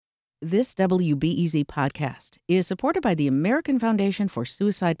This WBEZ podcast is supported by the American Foundation for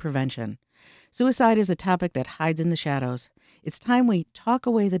Suicide Prevention. Suicide is a topic that hides in the shadows. It's time we talk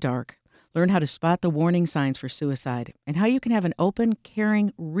away the dark, learn how to spot the warning signs for suicide, and how you can have an open,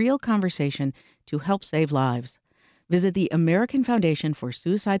 caring, real conversation to help save lives. Visit the American Foundation for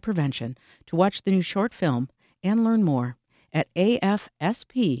Suicide Prevention to watch the new short film and learn more at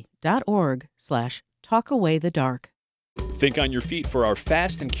afsp.org/talkawaythedark. Think on your feet for our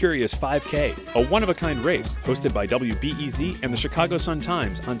Fast and Curious 5K, a one-of-a-kind race hosted by WBEZ and the Chicago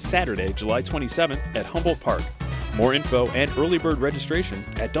Sun-Times on Saturday, July 27th at Humboldt Park. More info and early bird registration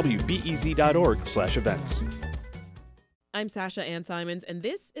at wbez.org/events. I'm Sasha Ann Simons, and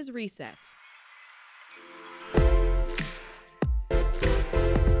this is Reset.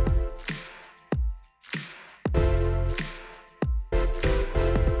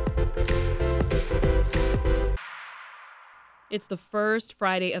 It's the first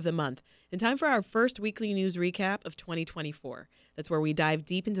Friday of the month, and time for our first weekly news recap of 2024. That's where we dive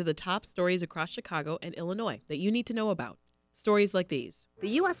deep into the top stories across Chicago and Illinois that you need to know about. Stories like these. The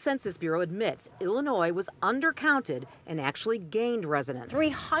U.S. Census Bureau admits Illinois was undercounted and actually gained residents.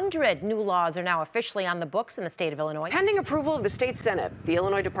 300 new laws are now officially on the books in the state of Illinois. Pending approval of the state Senate, the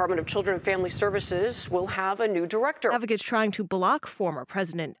Illinois Department of Children and Family Services will have a new director. Advocates trying to block former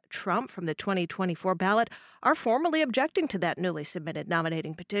President Trump from the 2024 ballot are formally objecting to that newly submitted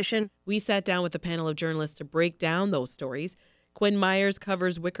nominating petition. We sat down with a panel of journalists to break down those stories. Quinn Myers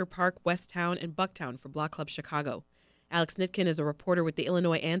covers Wicker Park, Town and Bucktown for Block Club Chicago. Alex Nitkin is a reporter with the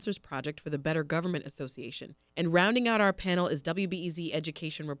Illinois Answers Project for the Better Government Association. And rounding out our panel is WBEZ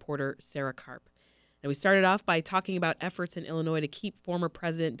education reporter Sarah Karp. Now, we started off by talking about efforts in Illinois to keep former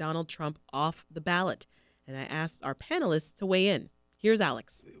President Donald Trump off the ballot. And I asked our panelists to weigh in. Here's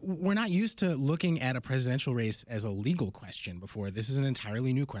Alex. We're not used to looking at a presidential race as a legal question before. This is an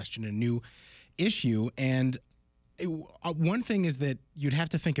entirely new question, a new issue. And one thing is that you'd have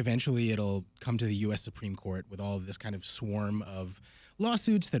to think eventually it'll come to the U.S. Supreme Court with all of this kind of swarm of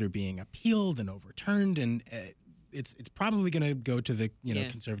lawsuits that are being appealed and overturned, and it's probably going to go to the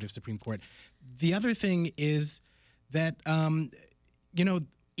conservative Supreme Court. The other thing is that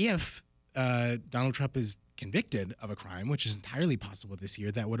if Donald Trump is convicted of a crime, which is entirely possible this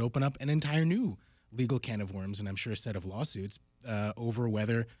year, that would open up an entire new legal can of worms, and I'm sure a set of lawsuits over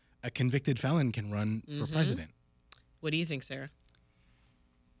whether a convicted felon can run for president. What do you think, Sarah?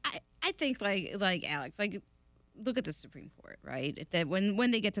 I think like Alex, look at the Supreme Court, right? That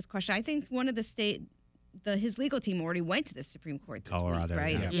when they get this question, I think one of his legal team already went to the Supreme Court this Colorado, week,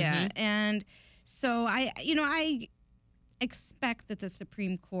 right? Yeah. And so I expect that the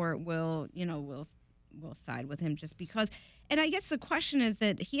Supreme Court will side with him just because. And I guess the question is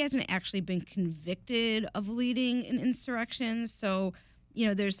that he hasn't actually been convicted of leading an insurrection, so.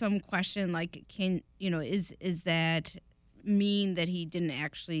 There's some question like, is that mean that he didn't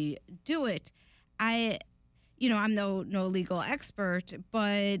actually do it? I'm no legal expert,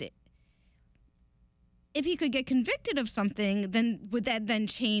 but if he could get convicted of something, then would that then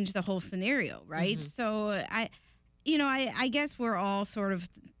change the whole scenario, right? Mm-hmm. So I guess we're all sort of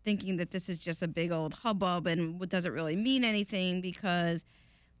thinking that this is just a big old hubbub and what doesn't really mean anything because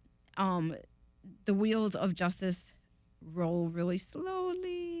the wheels of justice roll really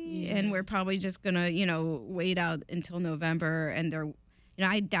slowly, and we're probably just gonna, wait out until November, and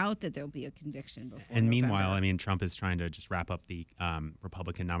I doubt that there'll be a conviction before. And November. meanwhile, Trump is trying to just wrap up the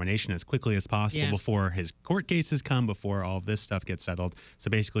Republican nomination as quickly as possible before his court cases come, before all of this stuff gets settled. So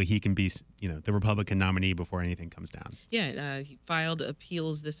basically, he can be, the Republican nominee before anything comes down. Yeah, he filed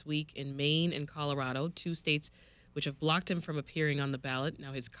appeals this week in Maine and Colorado, two states which have blocked him from appearing on the ballot.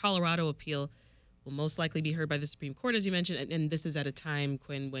 Now, his Colorado appeal will most likely be heard by the Supreme Court, as you mentioned, and this is at a time,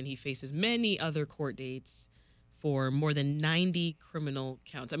 Quinn, when he faces many other court dates for more than 90 criminal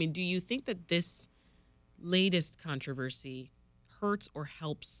counts. Do you think that this latest controversy hurts or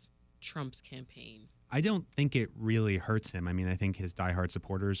helps Trump's campaign? I don't think it really hurts him. I think his diehard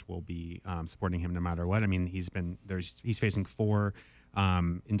supporters will be supporting him no matter what. He's facing 4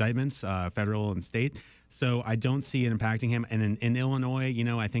 indictments, federal and state. So I don't see it impacting him. And in Illinois,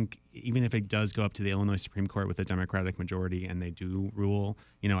 I think even if it does go up to the Illinois Supreme Court with a Democratic majority and they do rule,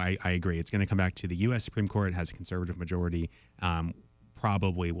 I agree. It's going to come back to the U.S. Supreme Court. It has a conservative majority,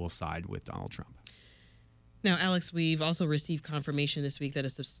 probably will side with Donald Trump. Now, Alex, we've also received confirmation this week that a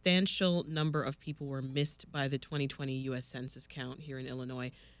substantial number of people were missed by the 2020 U.S. Census count here in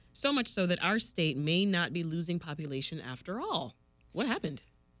Illinois, so much so that our state may not be losing population after all. What happened?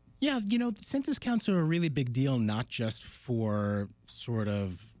 Yeah, census counts are a really big deal, not just for sort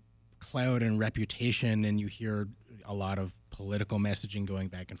of clout and reputation, and you hear a lot of political messaging going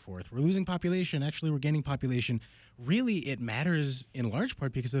back and forth. We're losing population. Actually, we're gaining population. Really, it matters in large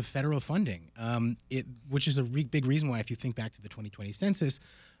part because of federal funding, which is a big reason why, if you think back to the 2020 census,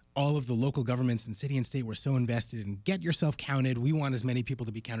 all of the local governments in city and state were so invested in get yourself counted. We want as many people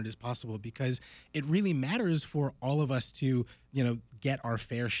to be counted as possible because it really matters for all of us to, get our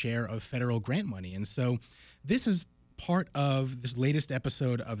fair share of federal grant money. And so this is part of this latest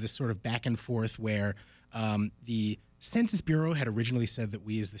episode of this sort of back and forth where the Census Bureau had originally said that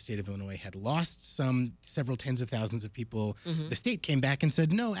we as the state of Illinois had lost several tens of thousands of people. Mm-hmm. The state came back and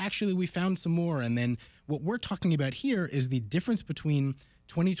said, no, actually we found some more. And then what we're talking about here is the difference between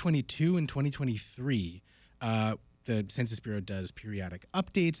 2022 and 2023. The Census Bureau does periodic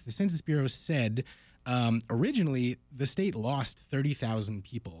updates. The Census Bureau said originally the state lost 30,000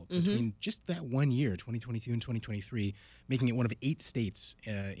 people between just that 1 year, 2022 and 2023, making it one of 8 states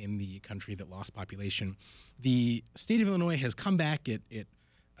in the country that lost population. The state of Illinois has come back. It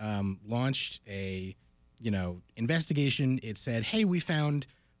launched a investigation. It said, hey, we found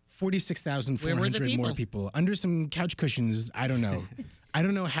 46,400 more people under some couch cushions. I don't know. I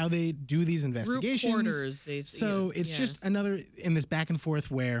don't know how they do these investigations. Group quarters. It's just another in this back and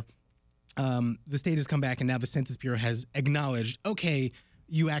forth where the state has come back and now the Census Bureau has acknowledged, okay,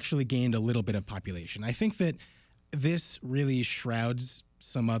 you actually gained a little bit of population. I think that this really shrouds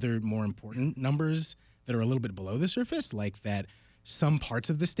some other more important numbers that are a little bit below the surface, like that some parts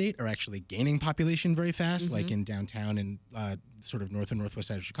of the state are actually gaining population very fast, like in downtown and sort of north and northwest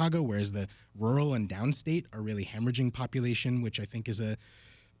side of Chicago, whereas the rural and downstate are really hemorrhaging population, which I think is a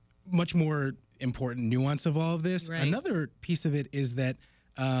much more important nuance of all of this. Right. Another piece of it is that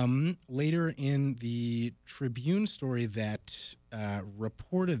later in the Tribune story that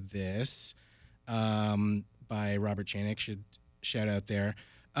reported this by Robert Chanik, should shout out there,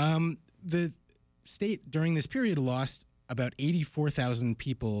 the state during this period lost about 84,000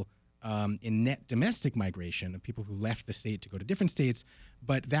 people in net domestic migration of people who left the state to go to different states,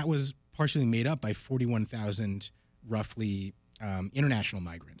 but that was partially made up by 41,000 roughly international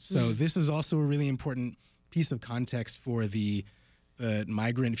migrants. So this is also a really important piece of context for the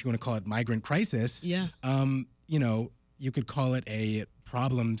migrant, if you want to call it migrant crisis. Yeah. You could call it a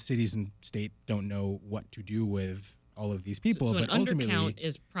problem. Cities and state don't know what to do with all of these people. So but an ultimately, undercount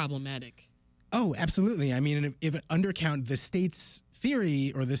is problematic. Oh, absolutely. I mean, if an undercount, the state's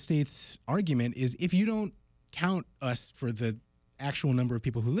theory or the state's argument is if you don't count us for the actual number of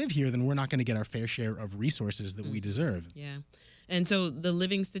people who live here, then we're not going to get our fair share of resources that we deserve. Yeah. And so the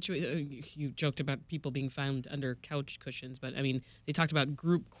living situation, you joked about people being found under couch cushions, but I mean, they talked about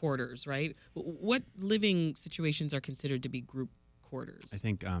group quarters, right? What living situations are considered to be group quarters? I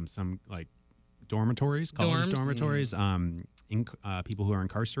think some like dormitories, college dormitories, people who are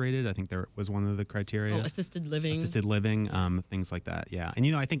incarcerated. I think there was one of the criteria. Assisted living, things like that. Yeah,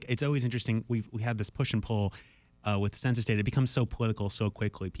 and I think it's always interesting. We had this push and pull with census data. It becomes so political so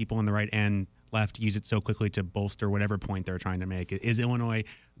quickly. People on the right and left use it so quickly to bolster whatever point they're trying to make. Is Illinois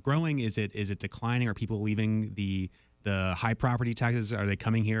growing? Is it declining? Are people leaving the high property taxes? Are they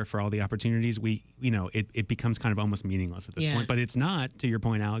coming here for all the opportunities? It becomes kind of almost meaningless at this point. But it's not, to your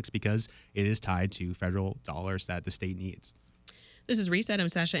point, Alex, because it is tied to federal dollars that the state needs. This is Reset. I'm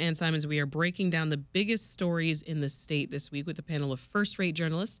Sasha Ann Simons. We are breaking down the biggest stories in the state this week with a panel of first-rate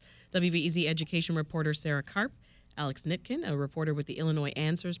journalists, WBEZ education reporter Sarah Karp, Alex Nitkin, a reporter with the Illinois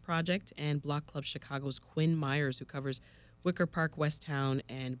Answers Project, and Block Club Chicago's Quinn Myers, who covers Wicker Park, Westtown,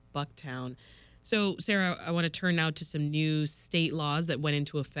 and Bucktown. So, Sarah, I want to turn now to some new state laws that went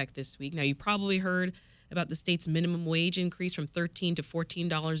into effect this week. Now, you probably heard about the state's minimum wage increase from $13 to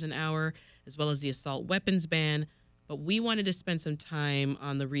 $14 an hour, as well as the assault weapons ban. But we wanted to spend some time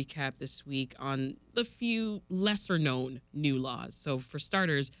on the recap this week on the few lesser-known new laws. So, for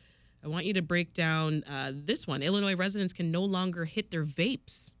starters, I want you to break down this one. Illinois residents can no longer hit their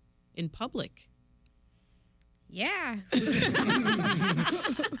vapes in public. Yeah. They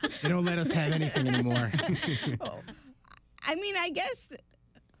don't let us have anything anymore. I mean, I guess,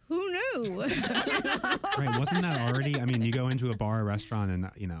 who knew? Right, wasn't that already, I mean, you go into a bar or restaurant and,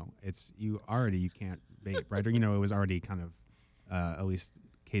 you can't vape, right? Or, it was already kind of at least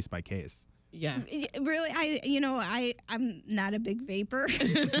case by case. Yeah. Really, I'm not a big vapor.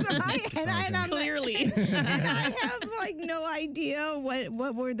 I'm clearly. And I have no idea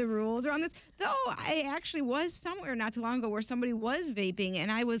what were the rules around this. Though I actually was somewhere not too long ago where somebody was vaping, and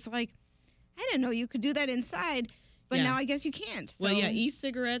I was like, I didn't know you could do that inside. But now I guess you can't. So. Well,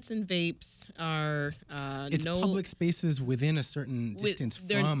 e-cigarettes and vapes are it's public spaces within a certain distance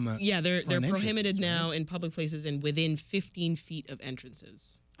from. Yeah, they're prohibited now in public places and within 15 feet of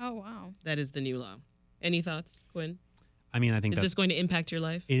entrances. Oh, wow. That is the new law. Any thoughts, Quinn? I mean, I think is this going to impact your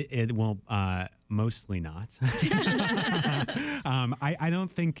life? It will mostly not. I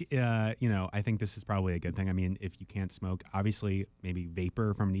don't think I think this is probably a good thing. I mean, if you can't smoke, obviously maybe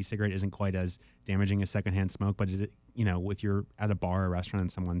vapor from an e-cigarette isn't quite as damaging as secondhand smoke. But if you're at a bar or restaurant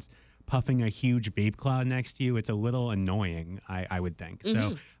and someone's puffing a huge vape cloud next to you, it's a little annoying. I would think.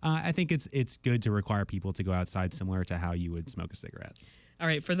 So I think it's good to require people to go outside, similar to how you would smoke a cigarette. All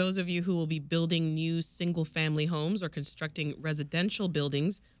right, for those of you who will be building new single-family homes or constructing residential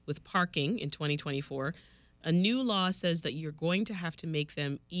buildings with parking in 2024, a new law says that you're going to have to make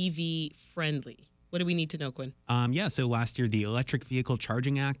them EV-friendly. What do we need to know, Quinn? So last year, the Electric Vehicle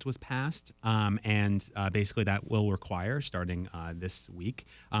Charging Act was passed, and basically that will require, starting this week,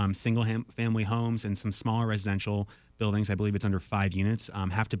 single-family homes and some smaller residential buildings, I believe it's under 5 units,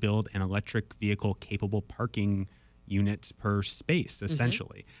 have to build an electric vehicle-capable parking unit per space,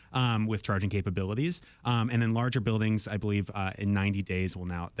 essentially, with charging capabilities. And then larger buildings, I believe, in 90 days will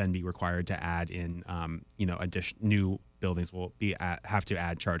now then be required to add in, new buildings will have to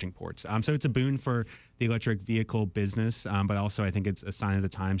add charging ports. So it's a boon for the electric vehicle business, but also I think it's a sign of the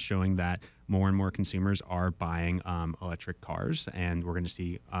times showing that more and more consumers are buying electric cars, and we're going to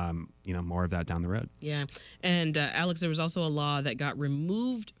see more of that down the road. Yeah, and Alex, there was also a law that got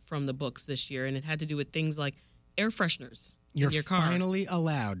removed from the books this year, and it had to do with things like air fresheners in your car. Finally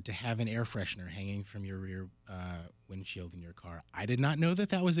allowed to have an air freshener hanging from your rear windshield in your car. I did not know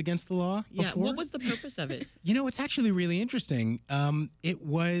that was against the law before. What was the purpose of it? It's actually really interesting. It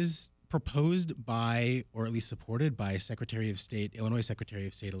was proposed by, or at least supported by, Illinois Secretary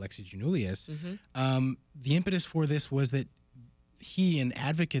of State Alexis Giannoulias. The impetus for this was that he and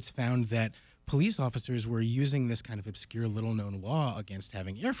advocates found that police officers were using this kind of obscure, little-known law against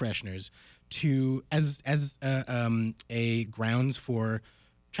having air fresheners as a grounds for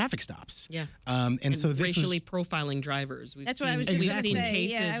traffic stops. Yeah, and so this racially profiling drivers. That's what I was just going to say. We've seen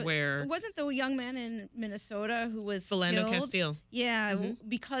cases where wasn't the young man in Minnesota who was Philando killed? Castile. Yeah,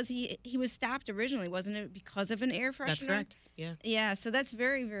 because he was stopped originally, wasn't it? Because of an air freshener. That's correct. Yeah. Yeah. So that's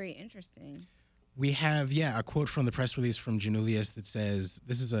very, very interesting. We have, a quote from the press release from Giannoulias that says,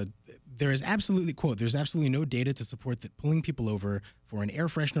 there's absolutely no data to support that pulling people over for an air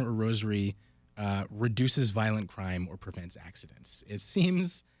freshener or rosary reduces violent crime or prevents accidents. It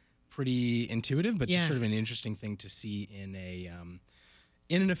seems pretty intuitive, but just sort of an interesting thing to see in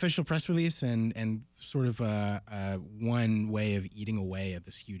an official press release, and sort of one way of eating away at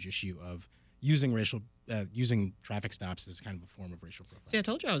this huge issue of using traffic stops as kind of a form of racial profiling. See, I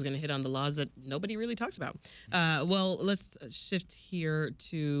told you I was going to hit on the laws that nobody really talks about. Well, let's shift here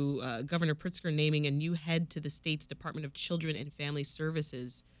to Governor Pritzker naming a new head to the state's Department of Children and Family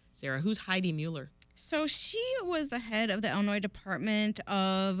Services. Sarah, who's Heidi Mueller? So she was the head of the Illinois Department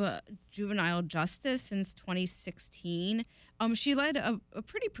of Juvenile Justice since 2016. She led a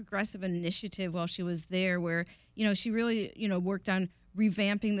pretty progressive initiative while she was there, where she really worked on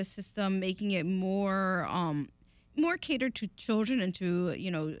revamping the system, making it more catered to children and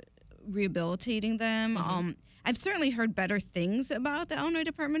to rehabilitating them. I've certainly heard better things about the Illinois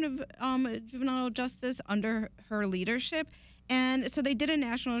Department of Juvenile Justice under her leadership. And so they did a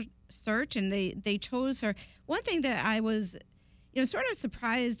national search, and they chose her. One thing that I was, sort of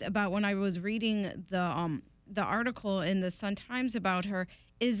surprised about when I was reading the article in the Sun-Times about her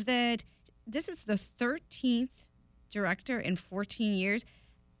is that this is the 13th director in 14 years.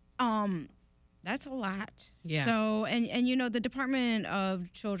 That's a lot. Yeah. So, and the Department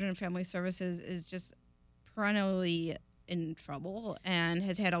of Children and Family Services is just perennially in trouble and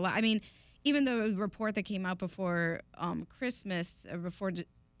has had a lot. I mean, even the report that came out before Christmas,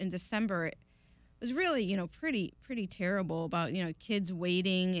 in December, it was really, pretty terrible about, kids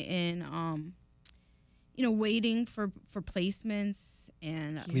waiting in, waiting for placements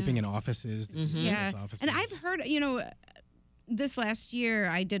and sleeping in offices. Offices. And I've heard, this last year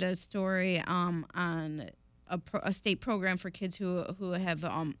I did a story on a state program for kids who have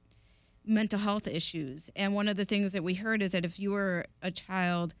mental health issues. And one of the things that we heard is that if you were a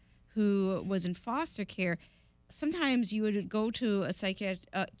child who was in foster care, sometimes you would go to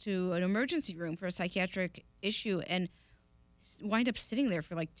to an emergency room for a psychiatric issue and wind up sitting there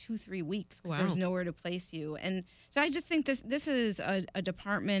for like 2-3 weeks because there's nowhere to place you. And so I just think this is a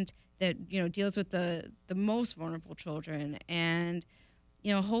department that deals with the most vulnerable children, and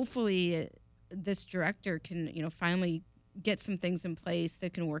hopefully this director can finally get some things in place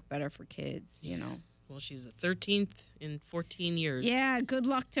that can work better for kids. Well, she's the 13th in 14 years. Yeah, good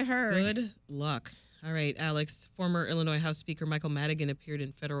luck to her. Good luck. All right, Alex, former Illinois House Speaker Michael Madigan appeared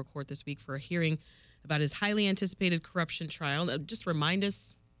in federal court this week for a hearing about his highly anticipated corruption trial. Just remind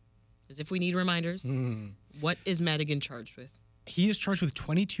us as if we need reminders. What is Madigan charged with? He is charged with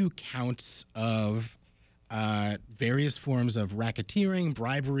 22 counts of various forms of racketeering,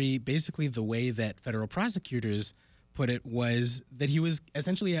 bribery. Basically, the way that federal prosecutors put it was that he was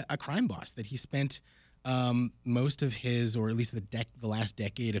essentially a crime boss, that he spent most of his, or at least the last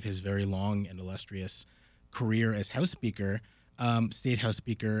decade of his very long and illustrious career as House Speaker, State House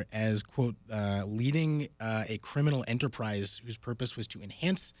Speaker, as, quote, leading a criminal enterprise whose purpose was to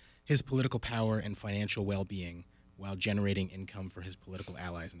enhance his political power and financial well-being while generating income for his political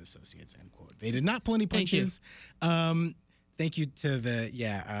allies and associates, end quote. They did not pull any punches. Thank you to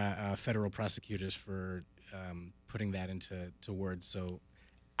the federal prosecutors for putting that into words. So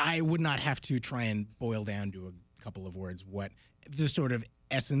I would not have to try and boil down to a couple of words what the sort of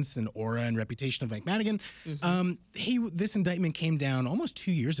essence and aura and reputation of Mike Madigan. This indictment came down almost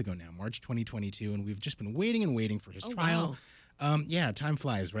 2 years ago now, March 2022, and we've just been waiting for his trial. Wow. Time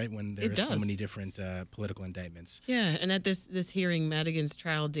flies, right, when there are so many different political indictments. Yeah, and at this hearing, Madigan's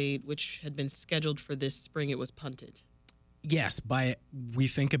trial date, which had been scheduled for this spring, it was punted. Yes, by we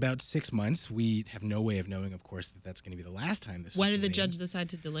think about 6 months. We have no way of knowing, of course, that that's going to be the last time this. Why did the judge decide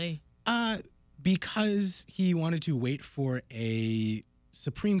to delay? Because he wanted to wait for a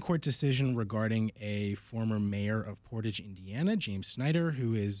Supreme Court decision regarding a former mayor of Portage, Indiana, James Snyder,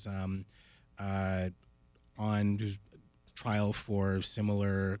 who is on trial for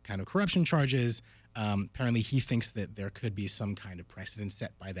similar kind of corruption charges. Apparently, he thinks that there could be some kind of precedent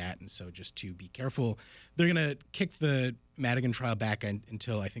set by that, and so just to be careful, they're going to kick the Madigan trial back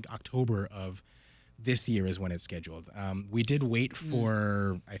until I think October of this year is when it's scheduled. We did wait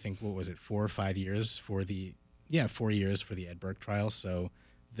for I think 4 or 5 years for the 4 years for the Ed Burke trial. So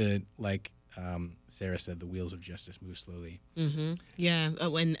Sarah said, the wheels of justice move slowly. Yeah,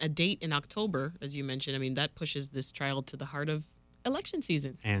 and a date in October, as you mentioned. I mean, that pushes this trial to the heart of election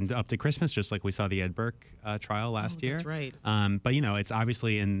season. And up to Christmas, just like we saw the Ed Burke trial last year. That's right. But, it's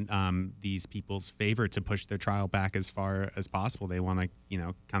obviously in these people's favor to push their trial back as far as possible. They want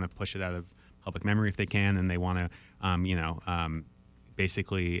to, kind of push it out of public memory if they can, and they want to,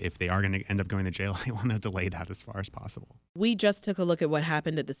 basically, if they are going to end up going to jail, they want to delay that as far as possible. We just took a look at what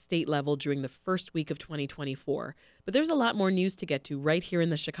happened at the state level during the first week of 2024. But there's a lot more news to get to right here in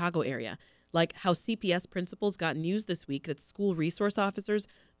the Chicago area, like how CPS principals got news this week that school resource officers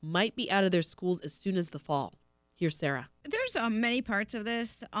might be out of their schools as soon as the fall. Here's Sarah. There's many parts of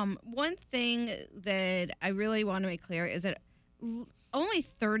this. One thing that I really want to make clear is that only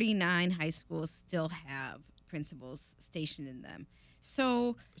 39 high schools still have principals stationed in them.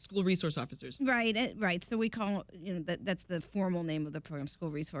 So school resource officers. Right. So we call, that's the formal name of the program,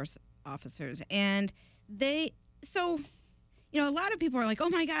 school resource officers. And a lot of people are like, oh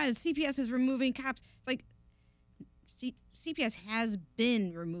my God, CPS is removing cops. It's like CPS has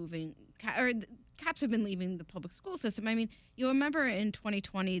been removing, cops have been leaving the public school system. I mean, you remember in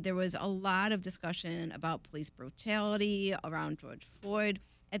 2020, there was a lot of discussion about police brutality around George Floyd.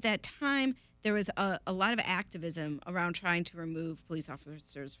 At that time, there was a lot of activism around trying to remove police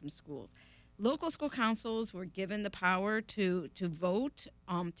officers from schools. Local school councils were given the power to vote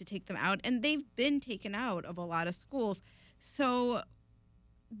to take them out, and they've been taken out of a lot of schools. So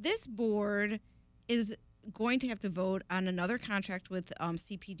this board is going to have to vote on another contract with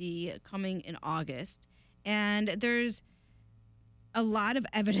CPD coming in August, and there's a lot of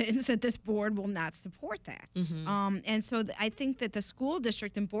evidence that this board will not support that. And so I think that the school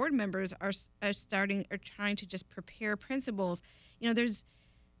district and board members are trying to just prepare principals.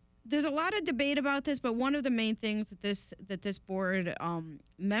 There's a lot of debate about this, but one of the main things that this board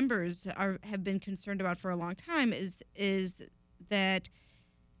members have been concerned about for a long time is that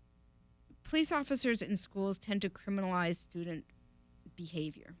police officers in schools tend to criminalize student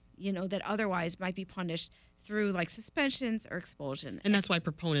behavior, that otherwise might be punished through like suspensions or expulsion. And that's why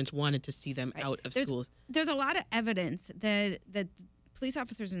proponents wanted to see them out of schools. There's a lot of evidence that police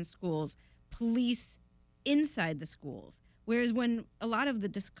officers in schools police inside the schools, whereas when a lot of the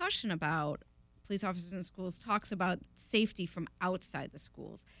discussion about police officers in schools talks about safety from outside the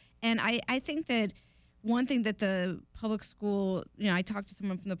schools. And I think that one thing that the public school, I talked to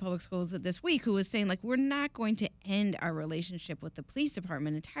someone from the public schools this week who was saying, like, we're not going to end our relationship with the police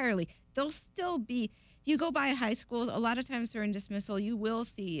department entirely. They'll still be. You go by a high school, a lot of times during dismissal, you will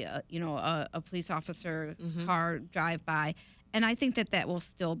see, a police officer's car drive by, and I think that will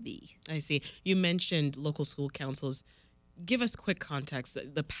still be. I see. You mentioned local school councils. Give us quick context,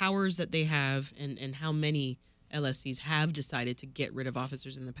 the powers that they have and how many LSCs have decided to get rid of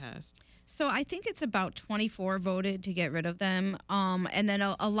officers in the past. So I think it's about 24 voted to get rid of them, and then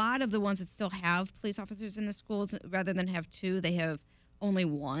a lot of the ones that still have police officers in the schools, rather than have 2, they have only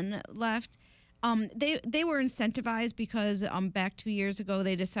one left. They were incentivized because back 2 years ago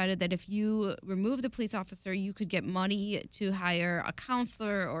they decided that if you remove the police officer, you could get money to hire a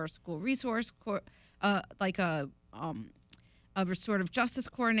counselor or a school resource like a restorative justice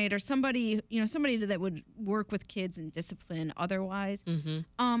coordinator, somebody that would work with kids and discipline otherwise.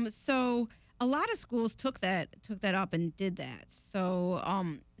 Mm-hmm. So a lot of schools took that up and did that. So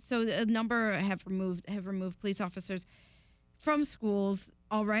a number have removed police officers from schools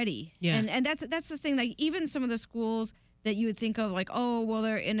already. Yeah. And that's the thing. Like even some of the schools that you would think of like, oh, well,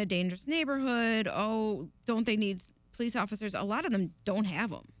 they're in a dangerous neighborhood. Oh, don't they need police officers? A lot of them don't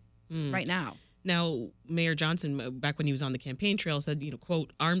have them right now. Now, Mayor Johnson, back when he was on the campaign trail, said,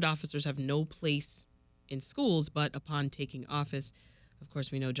 quote, armed officers have no place in schools, but upon taking office, of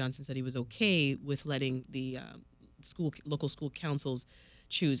course, we know Johnson said he was okay with letting the local school councils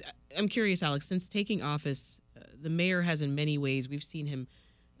choose. I'm curious, Alex, since taking office, the mayor has in many ways, we've seen him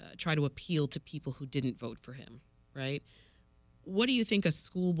try to appeal to people who didn't vote for him, right? What do you think a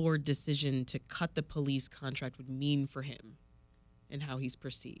school board decision to cut the police contract would mean for him and how he's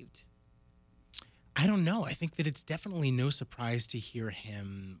perceived? I don't know. I think that it's definitely no surprise to hear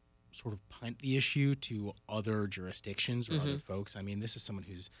him sort of punt the issue to other jurisdictions or other folks. I mean, this is someone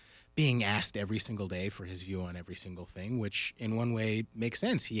who's being asked every single day for his view on every single thing, which in one way makes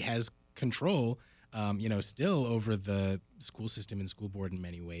sense. He has control, still over the school system and school board in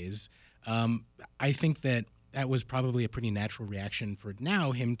many ways. I think that was probably a pretty natural reaction for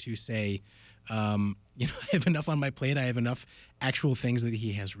now him to say, I have enough on my plate. I have enough actual things that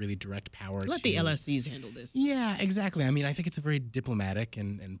he has really direct power to. Let the LSCs handle this. Yeah, exactly. I mean, I think it's a very diplomatic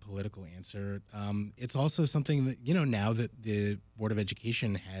and political answer. It's also something that, now that the Board of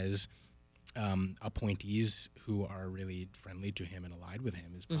Education has appointees who are really friendly to him and allied with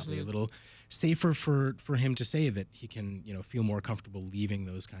him is probably a little safer for him to say that he can, feel more comfortable leaving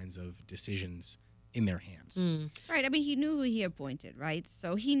those kinds of decisions in their hands. Right. I mean, he knew who he appointed, right?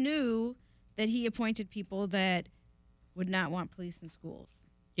 So he knew that he appointed people that would not want police in schools.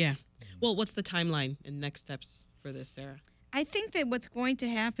 Yeah. Well, what's the timeline and next steps for this, Sarah? I think that what's going to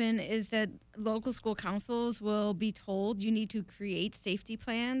happen is that local school councils will be told you need to create safety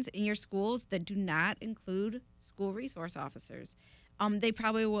plans in your schools that do not include school resource officers. They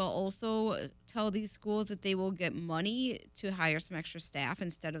probably will also tell these schools that they will get money to hire some extra staff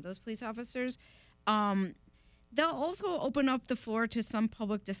instead of those police officers. They'll also open up the floor to some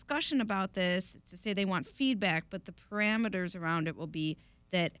public discussion about this to say they want feedback, but the parameters around it will be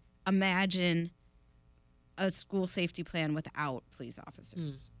that imagine a school safety plan without police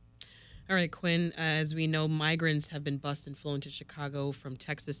officers. All right, Quinn, as we know, migrants have been bused and flown to Chicago from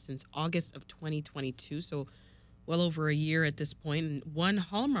Texas since August of 2022, so well over a year at this point. And one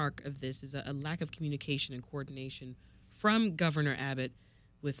hallmark of this is a lack of communication and coordination from Governor Abbott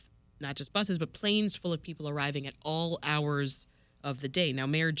with not just buses, but planes full of people arriving at all hours of the day. Now,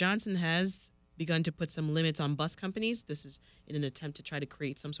 Mayor Johnson has begun to put some limits on bus companies. This is in an attempt to try to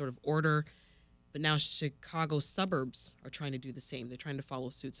create some sort of order. But now Chicago's suburbs are trying to do the same. They're trying to follow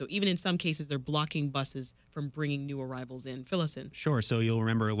suit. So even in some cases, they're blocking buses from bringing new arrivals in. Fill us in. Sure. So you'll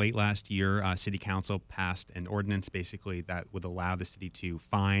remember late last year, City Council passed an ordinance basically that would allow the city to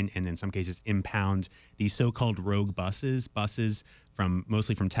fine and in some cases impound these so-called rogue buses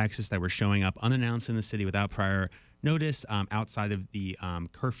mostly from Texas that were showing up unannounced in the city without prior notice, outside of the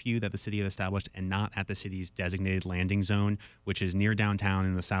curfew that the city had established and not at the city's designated landing zone, which is near downtown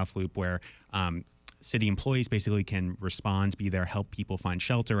in the South Loop, where city employees basically can respond, be there, help people find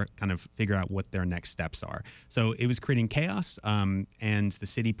shelter, kind of figure out what their next steps are. So it was creating chaos, and the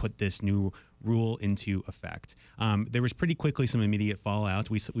city put this new rule into effect. There was pretty quickly some immediate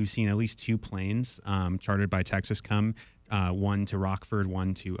fallout. We've seen at least 2 planes chartered by Texas come, one to Rockford,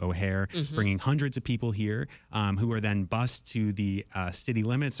 one to O'Hare, bringing hundreds of people here who are then bused to the city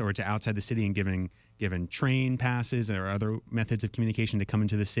limits or to outside the city and given train passes or other methods of communication to come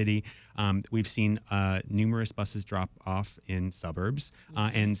into the city. We've seen numerous buses drop off in suburbs.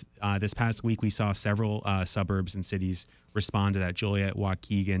 And this past week, we saw several suburbs and cities respond to that. Joliet,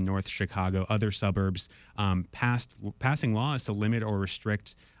 Waukegan, North Chicago, other suburbs passing laws to limit or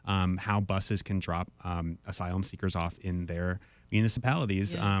restrict how buses can drop asylum seekers off in their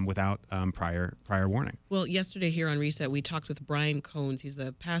municipalities without prior warning. Well, yesterday here on Reset, we talked with Brian Cones. He's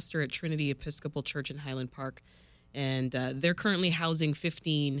the pastor at Trinity Episcopal Church in Highland Park, and they're currently housing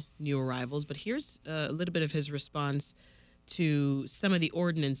 15 new arrivals. But here's a little bit of his response to some of the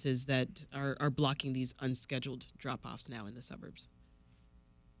ordinances that are blocking these unscheduled drop-offs now in the suburbs.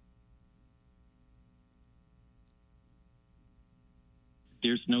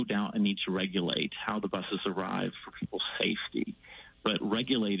 There's no doubt a need to regulate how the buses arrive for people's safety. But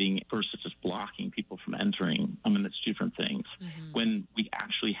regulating versus just blocking people from entering, that's two different things. Mm-hmm. When we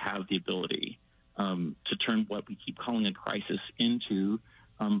actually have the ability to turn what we keep calling a crisis into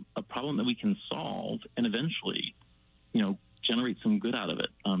a problem that we can solve and eventually, generate some good out of it.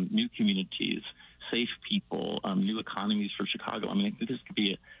 New communities, safe people, new economies for Chicago. I think this could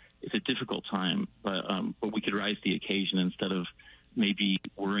be it's a difficult time, but we could rise to the occasion instead of maybe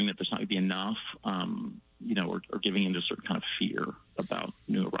worrying that there's not going to be enough, or giving into a certain kind of fear about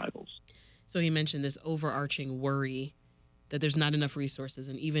new arrivals. So you mentioned this overarching worry that there's not enough resources,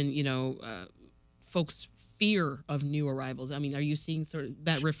 and even, folks' fear of new arrivals. Are you seeing sort of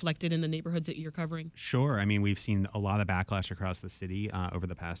that reflected in the neighborhoods that you're covering? Sure. We've seen a lot of backlash across the city over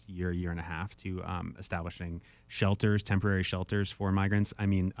the past year and a half to establishing shelters, temporary shelters for migrants.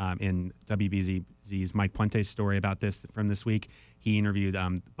 In WBEZ's Mike Puente's story about this from this week, he interviewed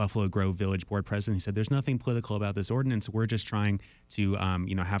Buffalo Grove Village Board President. He said, there's nothing political about this ordinance. We're just trying to,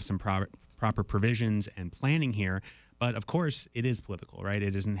 have some proper provisions and planning here. But of course, it is political, right?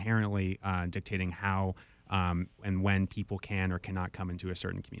 It is inherently dictating how and when people can or cannot come into a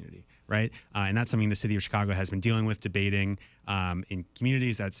certain community, right? And that's something the city of Chicago has been dealing with, debating in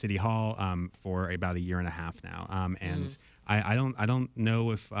communities at City Hall for about a year and a half now. I don't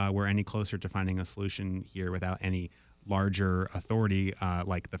know if we're any closer to finding a solution here without any larger authority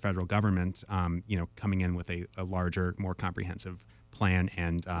like the federal government, coming in with a larger, more comprehensive plan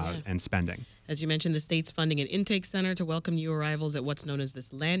and spending. As you mentioned, the state's funding an intake center to welcome new arrivals at what's known as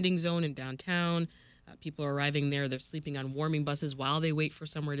this landing zone in downtown. People are arriving there. They're sleeping on warming buses while they wait for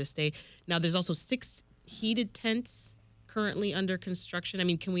somewhere to stay. Now, there's also 6 heated tents currently under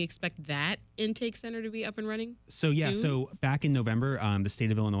construction. Can we expect that intake center to be up and running soon? So back in November, the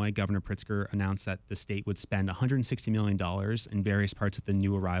state of Illinois, Governor Pritzker announced that the state would spend $160 million in various parts of the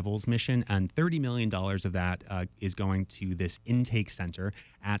new arrivals mission, and $30 million of that is going to this intake center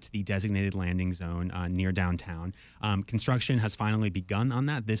at the designated landing zone near downtown. Construction has finally begun on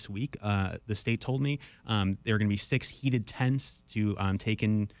that this week. The state told me there are going to be 6 heated tents to take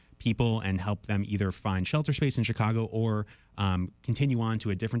in people and help them either find shelter space in Chicago or continue on to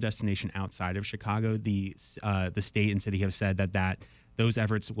a different destination outside of Chicago. The state and city have said that those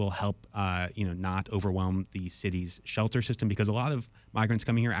efforts will help not overwhelm the city's shelter system, because a lot of migrants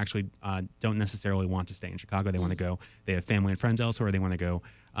coming here actually don't necessarily want to stay in Chicago. They want to go, they have family and friends elsewhere, they want to go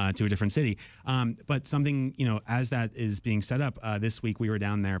to a different city. But something, as that is being set up, this week we were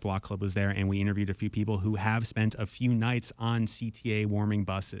down there, Block Club was there, and we interviewed a few people who have spent a few nights on CTA warming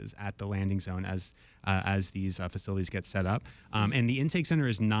buses at the landing zone as these facilities get set up. And the intake center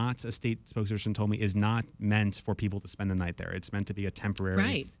is not, a state spokesperson told me, is not meant for people to spend the night there. It's meant to be a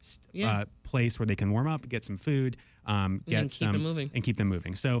temporary place where they can warm up, get some food, keep them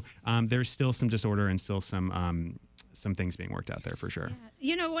moving. So there's still some disorder and still some things being worked out there for sure.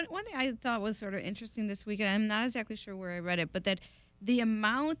 Yeah. One thing I thought was sort of interesting this week, and I'm not exactly sure where I read it, but that the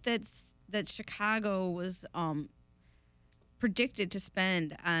amount that Chicago was predicted to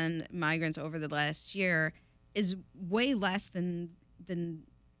spend on migrants over the last year is way less than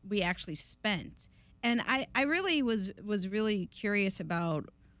we actually spent. And I really was really curious about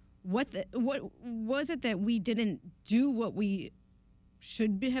what was it that we didn't do what we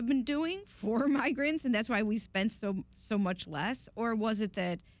should have been doing for migrants, and that's why we spent so much less? Or was it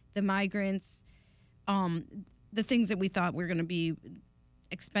that the migrants, the things that we thought were going to be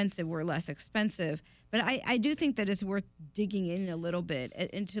expensive were less expensive? But I do think that it's worth digging in a little bit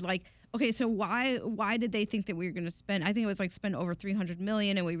into, like, okay, so why did they think that we were going to spend? I think it was like spend over $300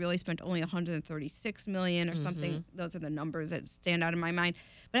 million, and we really spent only $136 million or something. Those are the numbers that stand out in my mind.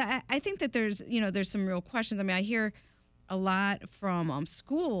 But I think that there's some real questions. I hear a lot from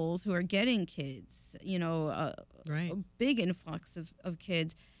schools who are getting kids, a big influx of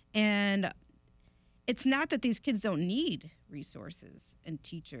kids. And it's not that these kids don't need resources and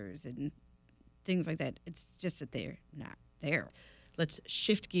teachers and things like that. It's just that they're not there. Let's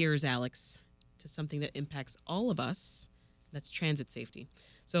shift gears, Alex, to something that impacts all of us. That's transit safety.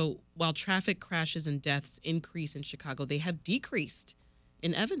 So while traffic crashes and deaths increase in Chicago, they have decreased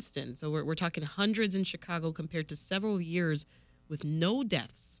in Evanston. So we're talking hundreds in Chicago compared to several years with no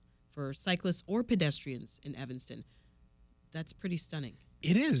deaths for cyclists or pedestrians in Evanston. That's pretty stunning.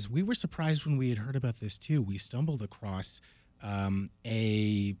 It is. We were surprised when we had heard about this, too. We stumbled across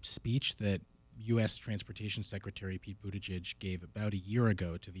a speech that U.S. Transportation Secretary Pete Buttigieg gave about a year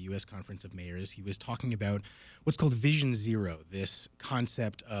ago to the U.S. Conference of Mayors. He was talking about what's called Vision Zero, this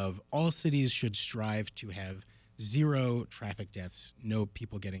concept of all cities should strive to have zero traffic deaths, no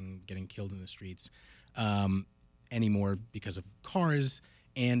people getting killed in the streets anymore because of cars.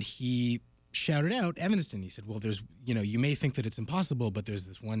 And he shouted out Evanston. He said, well, you may think that it's impossible, but there's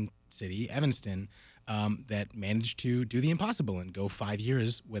this one city, Evanston, that managed to do the impossible and go 5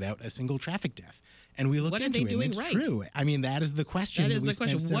 years without a single traffic death. And we looked into it, and it's true. I mean, that is the question that we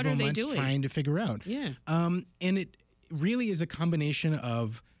spent several months trying to figure out. Yeah. And it really is a combination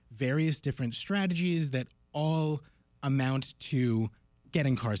of various different strategies that all amount to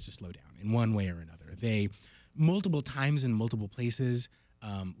getting cars to slow down in one way or another. They, multiple times in multiple places,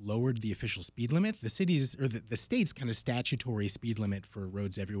 lowered the official speed limit. The state's kind of statutory speed limit for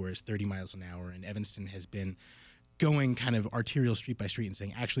roads everywhere is 30 miles an hour, and Evanston has been going kind of arterial street by street and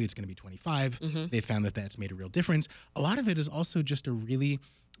saying, actually, it's going to be 25. They found that that's made a real difference. A lot of it is also just a really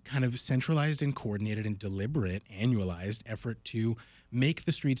kind of centralized and coordinated and deliberate, annualized effort to make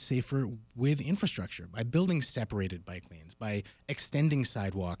the streets safer with infrastructure, by building separated bike lanes, by extending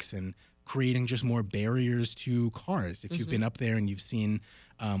sidewalks and creating just more barriers to cars. If you've been up there and you've seen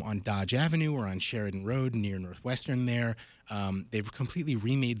on Dodge Avenue or on Sheridan Road near Northwestern there, they've completely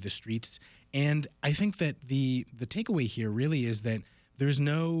remade the streets. And I think that the takeaway here really is that there's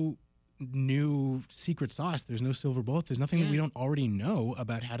no new secret sauce. There's no silver bullet. There's nothing that we don't already know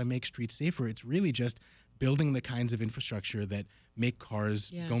about how to make streets safer. It's really just building the kinds of infrastructure that make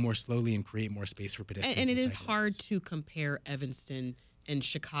cars go more slowly and create more space for pedestrians. And it is hard to compare Evanston and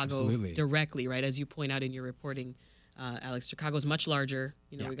Chicago directly, right? As you point out in your reporting, Alex, Chicago's much larger.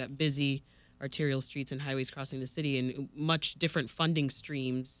 We got busy arterial streets and highways crossing the city, and much different funding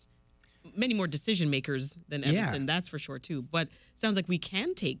streams, many more decision makers than Evanston, that's for sure too. But it sounds like we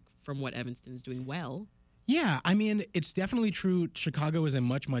can take from what Evanston is doing well. Yeah, I mean, it's definitely true. Chicago is a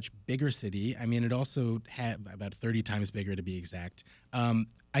much, much bigger city. I mean, it also had about 30 times bigger to be exact.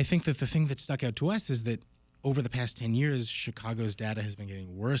 I think that the thing that stuck out to us is that over the past 10 years, Chicago's data has been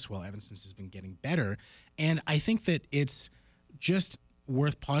getting worse while Evanston's has been getting better. And I think that it's just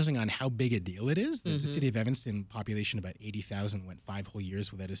worth pausing on how big a deal it is. The city of Evanston, population about 80,000, went 5 whole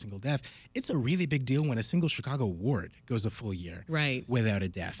years without a single death. It's a really big deal when a single Chicago ward goes a full year without a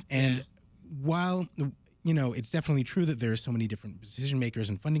death. And while it's definitely true that there are so many different decision makers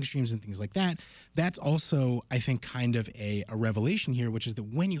and funding streams and things like that, that's also, I think, kind of a revelation here, which is that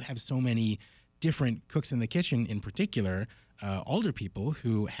when you have so many different cooks in the kitchen, in particular, older people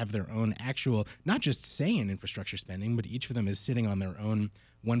who have their own actual, not just say in infrastructure spending, but each of them is sitting on their own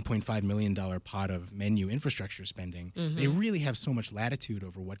 $1.5 million pot of menu infrastructure spending. They really have so much latitude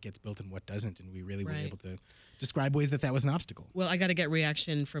over what gets built and what doesn't, and we really were able to describe ways that was an obstacle. Well, I got to get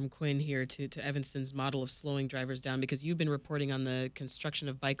reaction from Quinn here to Evanston's model of slowing drivers down, because you've been reporting on the construction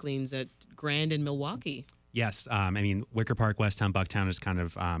of bike lanes at Grand and Milwaukee. Yes, I mean, Wicker Park, West Town, Bucktown is kind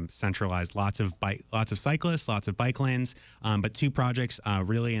of centralized. Lots of cyclists, lots of bike lanes, but 2 projects.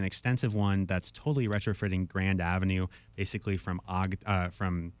 Really, an extensive one that's totally retrofitting Grand Avenue, basically from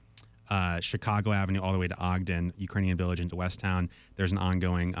Chicago Avenue all the way to Ogden, Ukrainian Village into West Town. There's an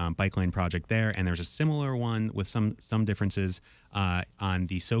ongoing bike lane project there, and there's a similar one with some differences on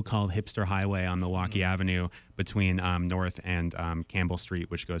the so-called hipster highway on Milwaukee Avenue between North and Campbell Street,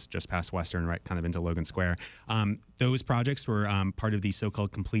 which goes just past Western, right, kind of into Logan Square. Those projects were part of the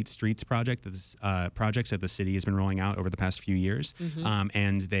so-called Complete Streets project, projects that the city has been rolling out over the past few years,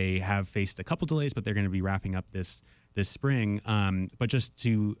 and they have faced a couple delays, but they're going to be wrapping up this spring. But just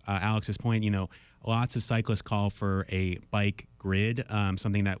to Alex's point, lots of cyclists call for a bike grid,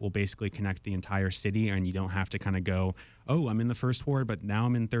 something that will basically connect the entire city, and you don't have to kind of go, oh, I'm in the first ward, but now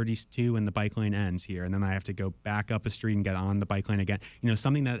I'm in 32 and the bike lane ends here, and then I have to go back up a street and get on the bike lane again.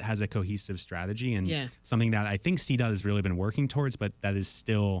 Something that has a cohesive strategy, and something that I think CDOT has really been working towards, but that is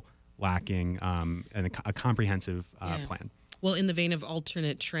still lacking a comprehensive plan. Well, in the vein of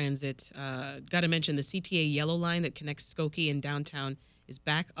alternate transit, got to mention the CTA Yellow Line that connects Skokie and downtown is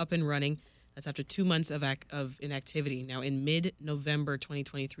back up and running. That's after 2 months of inactivity. Now, in mid-November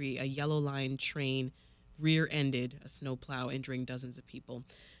 2023, a Yellow Line train rear-ended a snowplow, injuring dozens of people.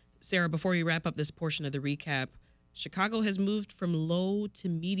 Sarah, before we wrap up this portion of the recap, Chicago has moved from low to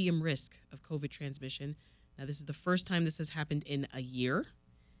medium risk of COVID transmission. Now, this is the first time this has happened in a year,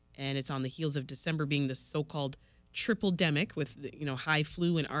 and it's on the heels of December being the so-called triple-demic with high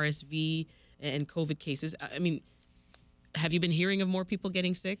flu and RSV and COVID cases. I mean, have you been hearing of more people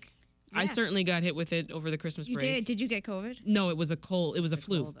getting sick? Yes. I certainly got hit with it over the Christmas break. You did? Did you get COVID? No, it was a cold. It was a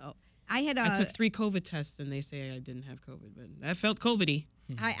flu. Cold, oh. I took 3 COVID tests, and they say I didn't have COVID, but that felt COVID-y.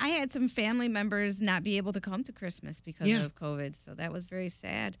 I had some family members not be able to come to Christmas because of COVID, so that was very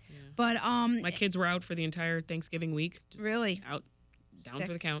sad. Yeah. But my kids were out for the entire Thanksgiving week. Just really? Out, down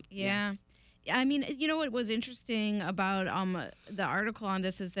for the count. Yeah. Yes. I mean, what was interesting about the article on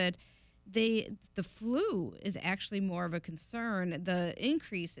this is that the flu is actually more of a concern. The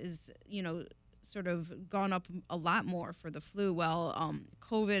increase is, sort of gone up a lot more for the flu, while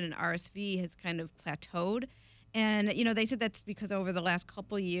COVID and RSV has kind of plateaued. And, they said that's because over the last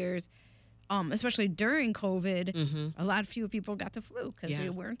couple of years, especially during COVID, a lot fewer people got the flu because we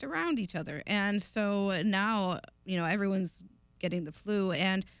weren't around each other. And so now, everyone's getting the flu.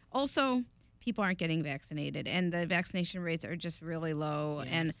 And also, people aren't getting vaccinated. And the vaccination rates are just really low.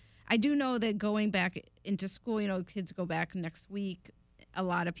 Yeah. And I do know that going back into school, kids go back next week. A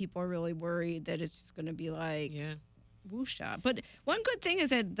lot of people are really worried that it's just going to be like whoosha. But one good thing is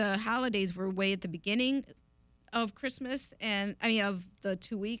that the holidays were way at the beginning of Christmas of the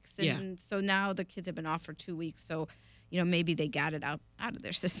 2 weeks. And so now the kids have been off for 2 weeks. So, maybe they got it out of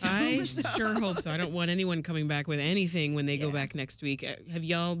their system. I sure hope so. I don't want anyone coming back with anything when they go back next week. Have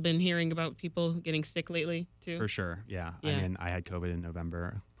y'all been hearing about people getting sick lately too? For sure. Yeah. I mean, I had COVID in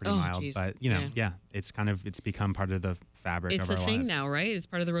November, pretty mild, geez. but it's become part of the fabric of our lives. It's a thing now, right? It's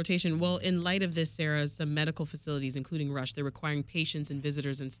part of the rotation. Well, Mm-hmm. in light of this, Sarah, some medical facilities, including Rush, they're requiring patients and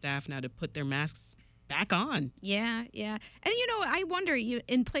visitors and staff now to put their masks back on. Yeah. And, I wonder,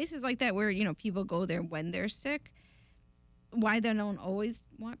 in places like that where, people go there when they're sick, why they don't always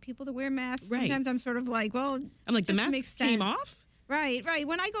want people to wear masks. Right. Sometimes I'm sort of like, well, I'm like, the mask makes came sense. off? Right.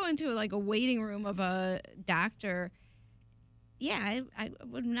 When I go into like a waiting room of a doctor, I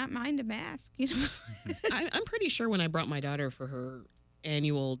would not mind a mask, I'm pretty sure when I brought my daughter for her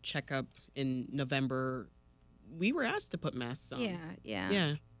annual checkup in November, we were asked to put masks on.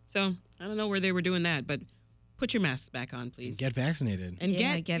 Yeah. So I don't know where they were doing that, but put your masks back on, please. Get vaccinated. And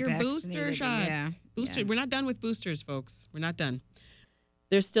get your vaccinated. booster shots. Yeah. Booster. We're not done with boosters, folks. We're not done.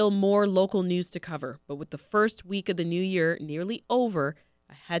 There's still more local news to cover, but with the first week of the new year nearly over,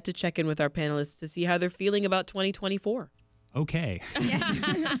 I had to check in with our panelists to see how they're feeling about 2024. Okay.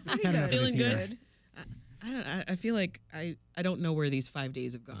 Feeling good. I feel like I don't know where these 5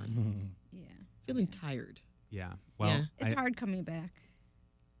 days have gone. Feeling tired. Yeah. Well, it's hard coming back.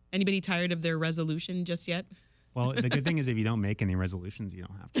 Anybody tired of their resolution just yet? Well, the good thing is if you don't make any resolutions, you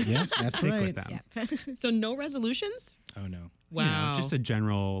don't have to. Yeah, that's stick right. with them. Yeah. So no resolutions? Oh no. Wow. Just a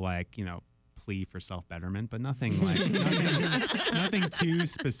general plea for self-betterment, but nothing nothing too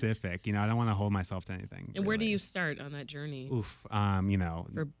specific. I don't want to hold myself to anything. And where do you start on that journey?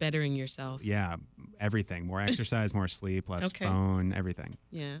 For bettering yourself. Yeah, everything. More exercise, more sleep, less phone, everything.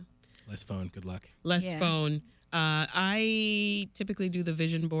 Yeah. Less phone. Good luck. Less phone. I typically do the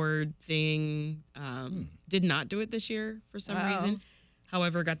vision board thing. Did not do it this year for some reason.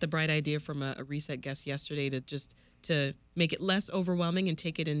 However, got the bright idea from a Reset guest yesterday to make it less overwhelming and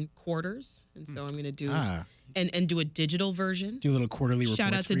take it in quarters. And so I'm going to do and do a digital version. Do a little quarterly reports.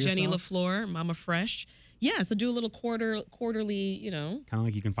 Shout out to for Jenny yourself? LaFleur, Mama Fresh. Yeah, so do a little quarterly, Kind of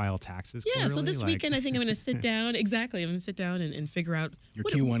like you can file taxes. Yeah, so quarterly, this weekend I think I'm going to sit down. Exactly, I'm going to sit down and figure out your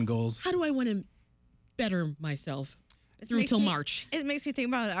Q1 goals. How do I want to better myself through till March? It makes me think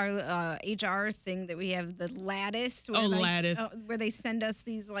about our HR thing that we have, the Lattice. Lattice. Where they send us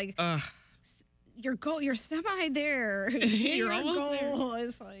these your goal, you're semi there. You're almost goal there.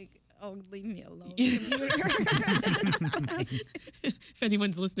 Is like, oh, leave me alone. If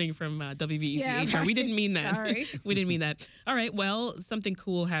anyone's listening from WBEZ HR, we didn't mean that. Sorry. We didn't mean that. All right, well, something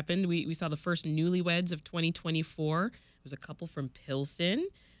cool happened. We saw the first newlyweds of 2024. It was a couple from Pilsen.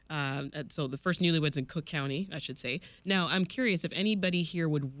 So the first newlyweds in Cook County, I should say. Now, I'm curious if anybody here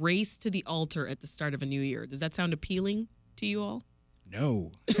would race to the altar at the start of a new year. Does that sound appealing to you all?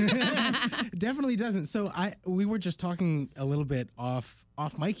 No, definitely doesn't. So we were just talking a little bit off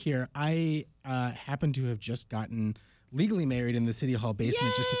mic here. I happen to have just gotten legally married in the City Hall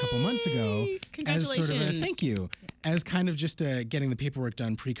basement just a couple months ago. Congratulations. As sort of a thank you. As kind of just getting the paperwork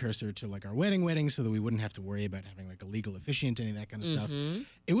done precursor to like our wedding so that we wouldn't have to worry about having like a legal officiant, any of that kind of stuff.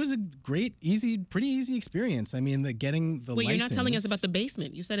 It was a great, pretty easy experience. I mean, getting the Wait, license. you're not telling us about the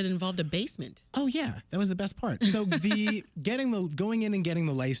basement. You said it involved a basement. Oh yeah, that was the best part. So going in and getting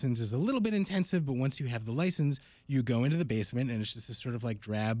the license is a little bit intensive, but once you have the license, you go into the basement and it's just this sort of like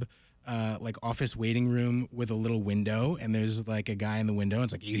drab like office waiting room with a little window, and there's like a guy in the window. And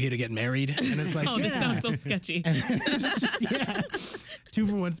it's like, "Are you here to get married?" And it's like, this sounds so sketchy. And it's just,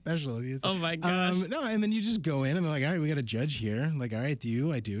 2-for-1 special. It's, oh my gosh. No, and then you just go in and they're like, "All right, we got a judge here." I'm like, "All right, do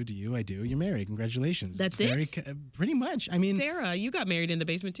you? I do. Do you? I do. You're married. Congratulations." That's pretty much. I mean, Sarah, you got married in the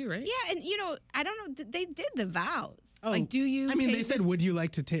basement too, right? Yeah, and I don't know. They did the vows. Oh, like, do you? I mean, they said, "Would you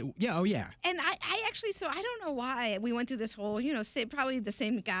like to take?" Yeah. Oh, yeah. And I actually, so I don't know why we went through this whole, say probably the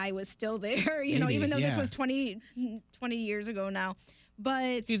same guy was still there, Maybe, even though yeah. this was 20 years ago now.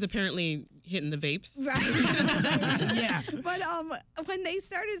 But he's apparently hitting the vapes. Right. Yeah. But when they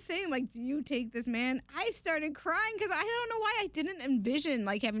started saying, like, do you take this man? I started crying because I don't know why I didn't envision,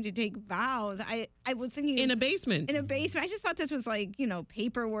 like, having to take vows. I was thinking... In a basement. In a basement. I just thought this was, like,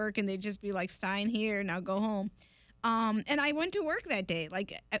 paperwork, and they'd just be like, sign here, now go home. And I went to work that day.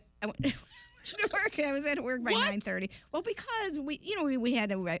 Like, I went to work. I was at work by 9:30. Well, because we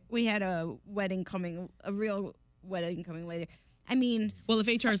had a wedding coming, a real wedding coming later. I mean, well, if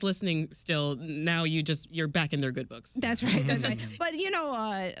HR is listening still, now you're back in their good books. That's right. That's right. But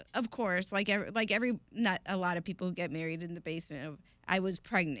of course, not a lot of people who get married in the basement. I was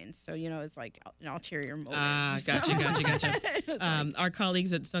pregnant, so it's like an ulterior motive. Gotcha. Our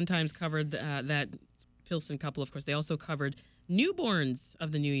colleagues at Sun Times covered that Pilsen couple. Of course, they also covered newborns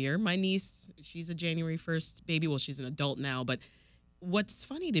of the new year. My niece, she's a January 1st baby. Well, she's an adult now, but what's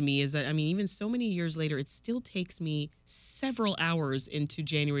funny to me is that, even so many years later, it still takes me several hours into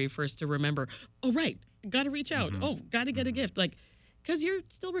January 1st to remember, oh, right, got to reach out. Oh, got to get a gift. Like, because you're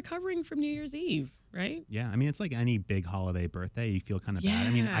still recovering from New Year's Eve, right? Yeah, it's like any big holiday birthday, you feel kind of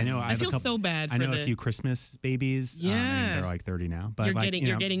bad. I know I feel so bad. I know a few Christmas babies. Yeah, they're like 30 now. But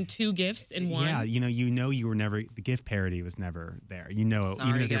you're getting two gifts in one. Yeah, you were never, the gift parity was never there. Even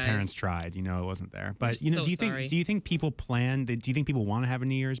if your parents tried, it wasn't there. But do you think people plan? Do you think people want to have a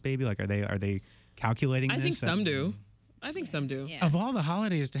New Year's baby? Like, are they calculating? I think some do. I think some do. Yeah. Of all the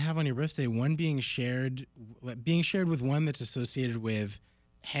holidays to have on your birthday, one being shared with one that's associated with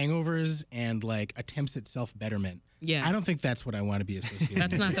hangovers and like attempts at self-betterment. Yeah. I don't think that's what I want to be associated with.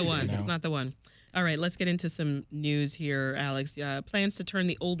 That's not the one. That's not the one. All right, let's get into some news here, Alex. Plans to turn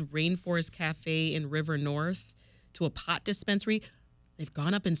the old Rainforest Cafe in River North to a pot dispensary. They've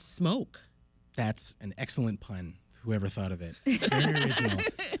gone up in smoke. That's an excellent pun. Whoever thought of it. Very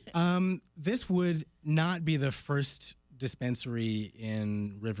original. This would not be the first dispensary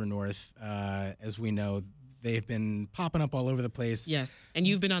in River North. As we know, they've been popping up all over the place. Yes, and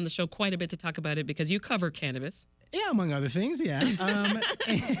you've been on the show quite a bit to talk about it because you cover cannabis. Yeah, among other things, yeah.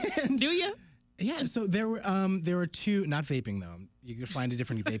 Do you? Yeah, so there were two, not vaping though. You could find a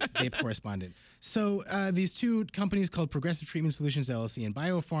different vape correspondent. So these two companies called Progressive Treatment Solutions LLC and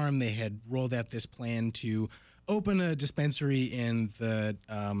BioPharm, they had rolled out this plan to open a dispensary in the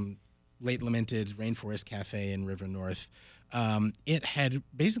late lamented Rainforest Cafe in River North. It had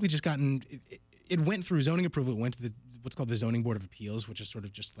basically just gotten, it went through zoning approval. It went to what's called the Zoning Board of Appeals, which is sort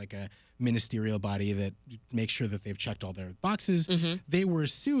of just like a ministerial body that makes sure that they've checked all their boxes. Mm-hmm. They were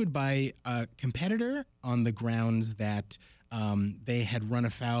sued by a competitor on the grounds that they had run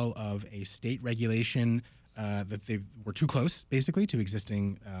afoul of a state regulation that they were too close, basically, to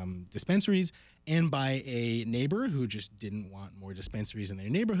existing dispensaries, and by a neighbor who just didn't want more dispensaries in their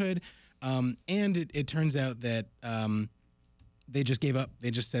neighborhood. And it turns out that they just gave up.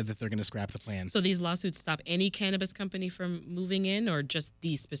 They just said that they're going to scrap the plan. So these lawsuits stop any cannabis company from moving in, or just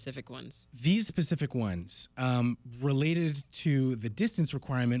these specific ones? These specific ones, related to the distance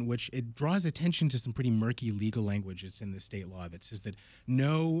requirement, which it draws attention to some pretty murky legal language. It's in the state law that says that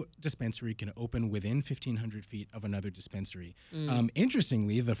no dispensary can open within 1,500 feet of another dispensary.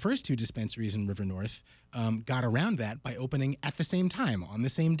 Interestingly, the first two dispensaries in River North got around that by opening at the same time on the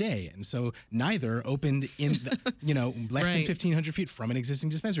same day, and so neither opened in less than 1,500 feet from an existing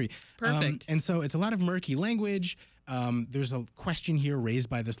dispensary. Perfect. And so it's a lot of murky language. There's a question here raised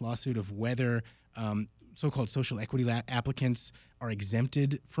by this lawsuit of whether so-called social equity applicants are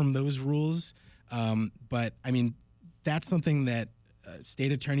exempted from those rules. But I mean, that's something that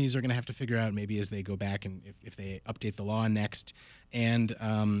state attorneys are going to have to figure out maybe as they go back and if they update the law next. And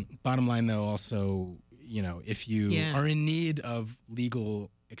bottom line, though, also, if you are in need of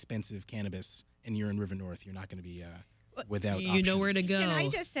legal, expensive cannabis and you're in River North, you're not going to be without options. You know where to go. Can I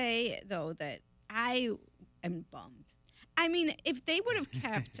just say, though, that I am bummed. I mean, if they would have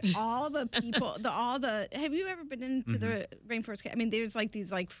kept all the people, have you ever been into the rainforest? I mean, there's like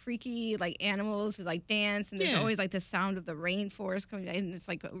these like freaky like animals who like dance, and there's always like the sound of the rainforest coming, and it's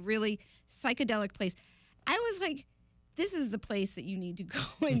like a really psychedelic place. I was like, this is the place that you need to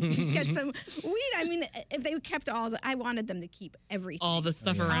go and get some weed. I mean, if they kept I wanted them to keep everything. All the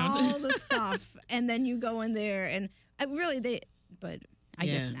stuff around. All the stuff. And then you go in there and but I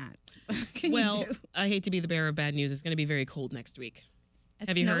guess not. Well, I hate to be the bearer of bad news. It's going to be very cold next week.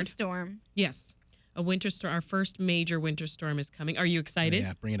 Have you heard? Snowstorm. Yes. A winter storm. Our first major winter storm is coming. Are you excited?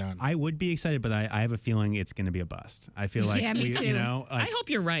 Yeah, bring it on. I would be excited, but I have a feeling it's going to be a bust. I feel like, me too. I hope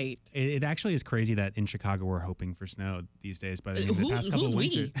you're right. It actually is crazy that in Chicago we're hoping for snow these days. But the past couple of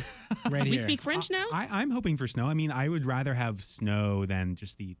winters, Right We here. speak French now? I'm hoping for snow. I mean, I would rather have snow than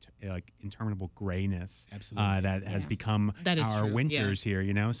just the interminable grayness that has become That is our true, winters here,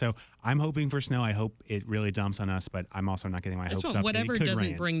 you know? So I'm hoping for snow. I hope it really dumps on us, but I'm also not getting my hopes up. Whatever It could doesn't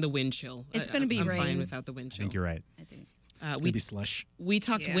rain. bring the wind chill. It's going to be I'm rain. fine without the wind I chill. think you're right. I think. It's going to be slush. We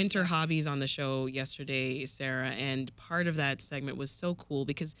talked winter hobbies on the show yesterday, Sarah, and part of that segment was so cool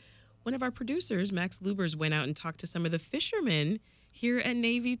because one of our producers, Max Lubers, went out and talked to some of the fishermen here at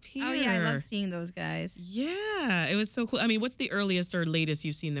Navy Pier. Oh, yeah, I love seeing those guys. Yeah, it was so cool. I mean, what's the earliest or latest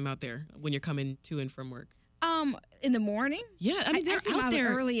you've seen them out there when you're coming to and from work? In the morning? Yeah, I mean, they're see out them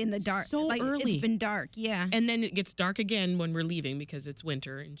there early in the dark. so like, early. It's been dark, yeah. And then it gets dark again when we're leaving because it's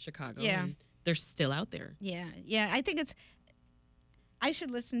winter in Chicago. Yeah. And they're still out there. Yeah. I think it's. I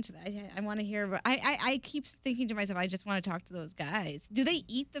should listen to that. I want to hear. But I keep thinking to myself, I just want to talk to those guys. Do they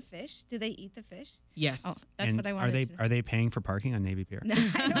eat the fish? Yes. Oh, that's And what I want. Are they paying for parking on Navy Pier? No,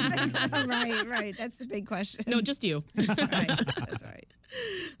 I don't think so. Right. That's the big question. No, just you. That's right.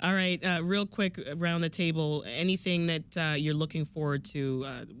 All right. Real quick around the table, anything that you're looking forward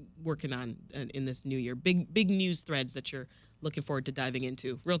to working on in this new year? Big news threads that you're looking forward to diving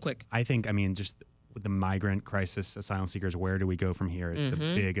into? Real quick. I think, just with the migrant crisis, asylum seekers, where do we go from here? It's the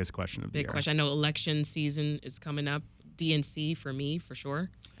biggest question of the year. Big question. I know election season is coming up. DNC for me, for sure.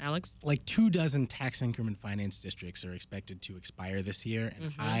 Alex? Like 24 tax increment finance districts are expected to expire this year,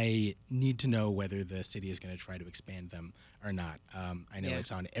 and I need to know whether the city is going to try to expand them or not. I know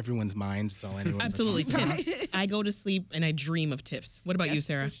it's on everyone's minds. It's all anyone. Absolutely. TIFs. I go to sleep and I dream of TIFs. What about you,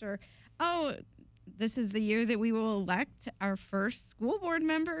 Sarah? For sure. Oh, this is the year that we will elect our first school board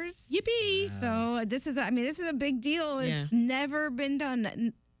members. Yippee! So this is a big deal. It's never been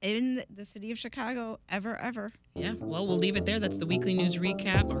done in the city of Chicago ever. Yeah, well, we'll leave it there. That's the weekly news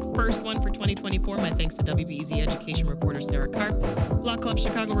recap, our first one for 2024. My thanks to WBEZ education reporter Sarah Karp, Block Club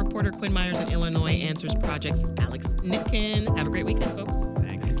Chicago reporter Quinn Myers, and Illinois Answers Project's Alex Nitkin. Have a great weekend, folks.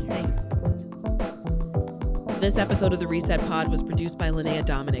 Thanks. This episode of the Reset Pod was produced by Linnea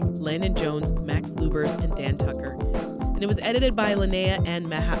Dominic, Landon Jones, Max Lubers, and Dan Tucker. And it was edited by Linnea and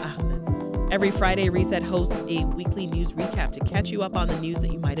Maha Ahmed. Every Friday, Reset hosts a weekly news recap to catch you up on the news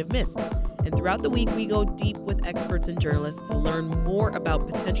that you might have missed. And throughout the week, we go deep with experts and journalists to learn more about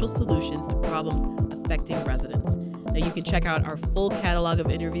potential solutions to problems affecting residents. Now, you can check out our full catalog of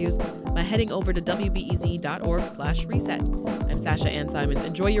interviews by heading over to wbez.org/reset. I'm Sasha Ann Simons.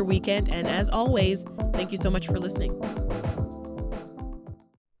 Enjoy your weekend, and as always, thank you so much for listening.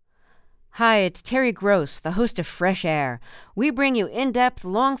 Hi, it's Terry Gross, the host of Fresh Air. We bring you in-depth,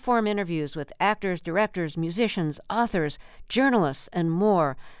 long-form interviews with actors, directors, musicians, authors, journalists, and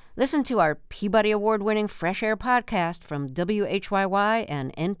more. Listen to our Peabody Award-winning Fresh Air podcast from WHYY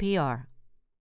and NPR.